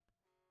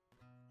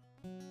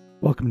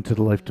Welcome to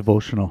the Life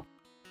Devotional.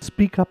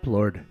 Speak Up,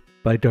 Lord,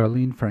 by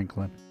Darlene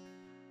Franklin.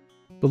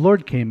 The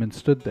Lord came and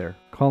stood there,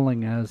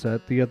 calling as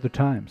at the other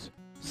times,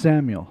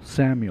 Samuel,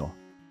 Samuel.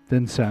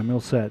 Then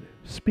Samuel said,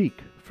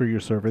 Speak, for your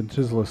servant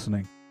is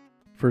listening.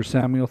 1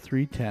 Samuel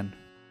 3:10.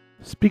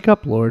 Speak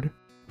up, Lord.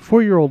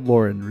 4-year-old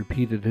Lauren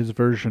repeated his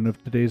version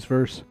of today's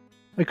verse.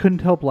 I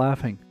couldn't help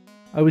laughing.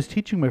 I was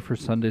teaching my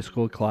first Sunday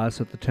school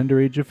class at the tender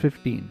age of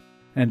 15,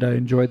 and I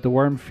enjoyed the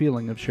warm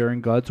feeling of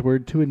sharing God's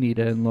word to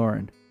Anita and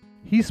Lauren.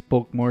 He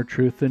spoke more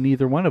truth than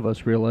either one of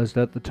us realized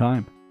at the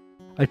time.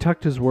 I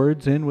tucked his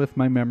words in with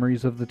my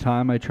memories of the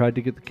time I tried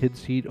to get the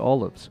kids to eat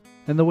olives,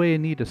 and the way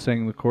Anita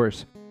sang the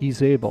chorus,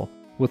 He's able,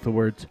 with the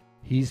words,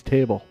 He's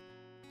table.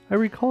 I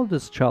recalled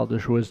his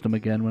childish wisdom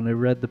again when I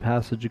read the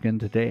passage again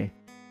today.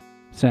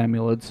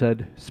 Samuel had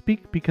said,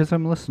 Speak because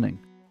I'm listening.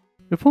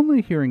 If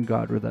only hearing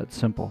God were that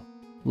simple.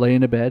 Lay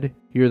in a bed,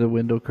 hear the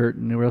window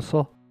curtain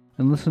rustle,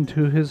 and listen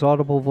to his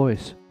audible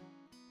voice.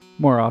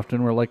 More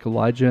often we're like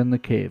Elijah in the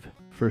cave,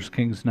 1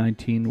 Kings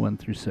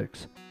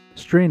 19:1-6,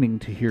 straining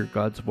to hear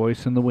God's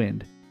voice in the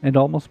wind and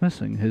almost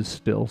missing his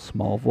still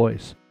small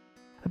voice.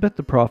 I bet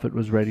the prophet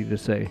was ready to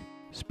say,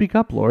 Speak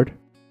up, Lord.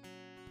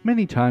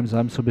 Many times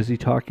I'm so busy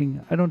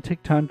talking I don't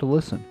take time to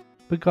listen,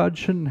 but God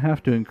shouldn't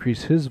have to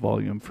increase his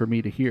volume for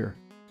me to hear.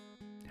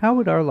 How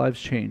would our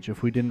lives change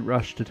if we didn't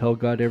rush to tell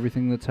God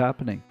everything that's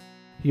happening?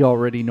 He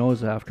already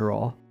knows after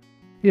all.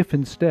 If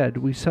instead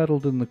we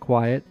settled in the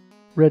quiet,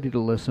 ready to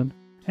listen,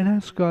 and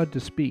asked God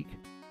to speak,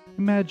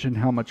 imagine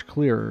how much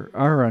clearer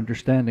our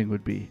understanding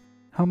would be,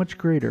 how much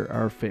greater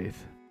our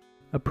faith.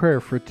 A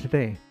prayer for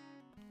today.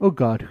 O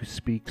God who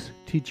speaks,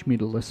 teach me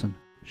to listen.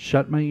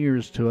 Shut my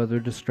ears to other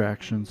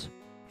distractions.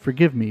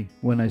 Forgive me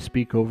when I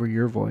speak over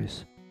your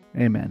voice.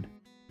 Amen.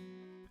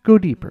 Go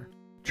deeper.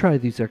 Try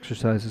these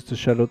exercises to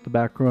shut out the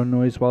background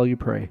noise while you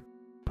pray.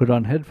 Put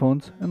on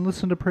headphones and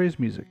listen to praise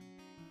music.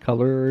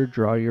 Color or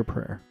draw your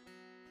prayer.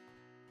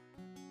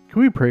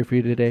 Can we pray for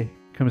you today?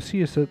 Come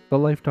see us at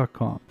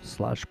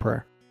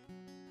thelife.com/prayer.